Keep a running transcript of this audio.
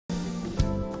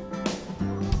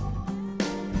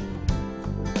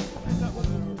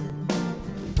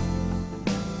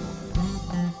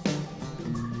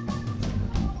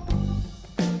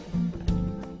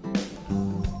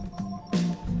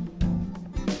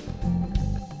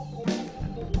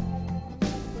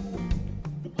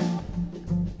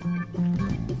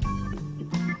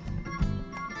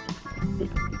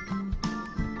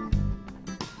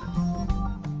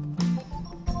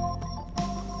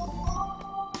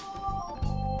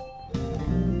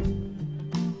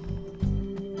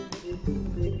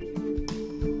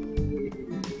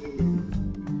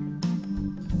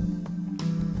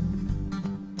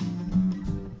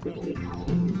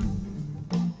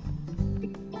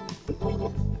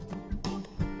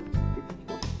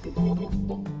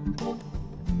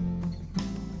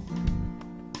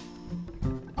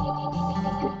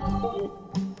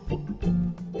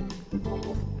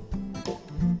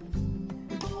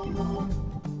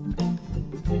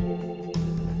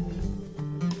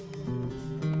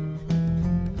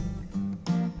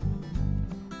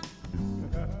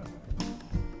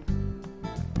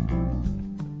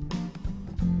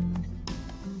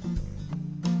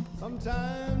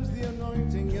Sometimes the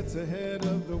anointing gets ahead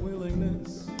of the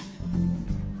willingness.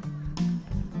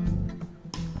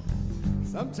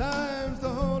 Sometimes the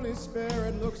Holy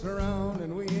Spirit looks around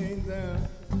and we ain't there.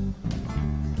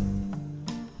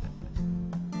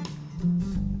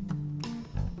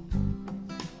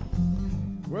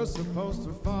 We're supposed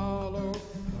to follow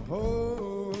the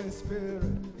Holy Spirit.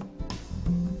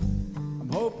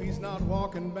 I hope he's not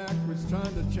walking backwards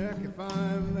trying to check if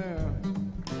I'm there.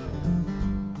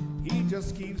 He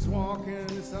just keeps walking,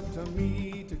 it's up to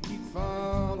me to keep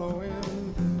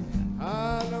following.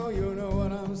 I know you know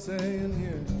what I'm saying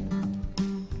here.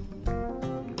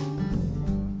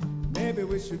 Maybe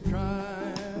we should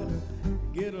try to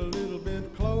get a little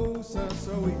bit closer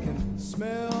so we can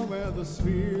smell where the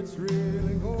Spirit's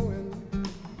really going.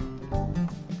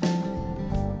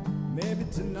 Maybe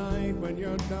tonight when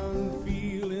you're done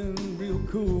feeling real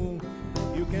cool,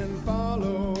 you can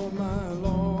follow my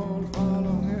Lord,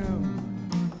 follow him.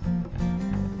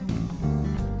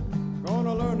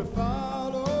 Gonna learn to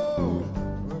follow,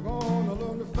 we're gonna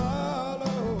learn to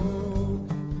follow,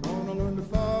 gonna learn to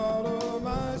follow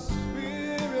my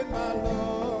Spirit, my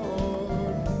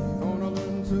Lord. Gonna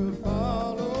learn to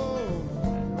follow,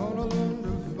 gonna learn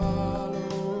to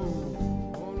follow,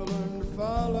 gonna learn to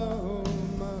follow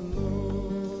my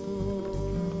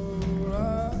Lord.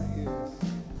 Ah, yes.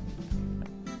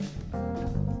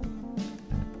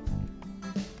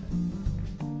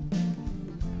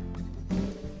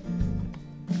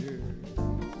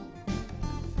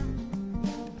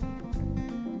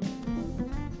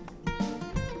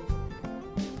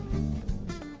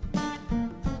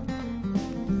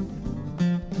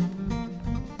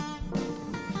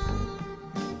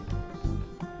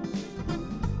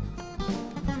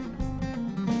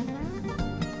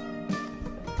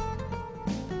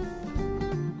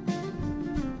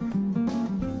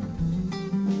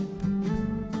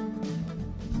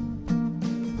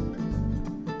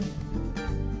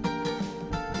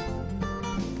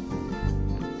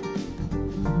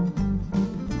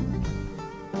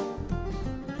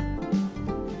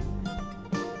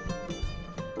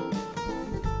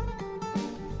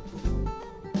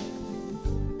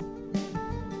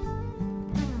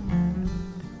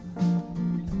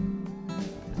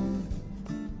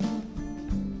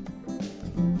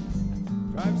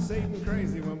 Drive Satan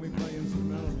crazy when we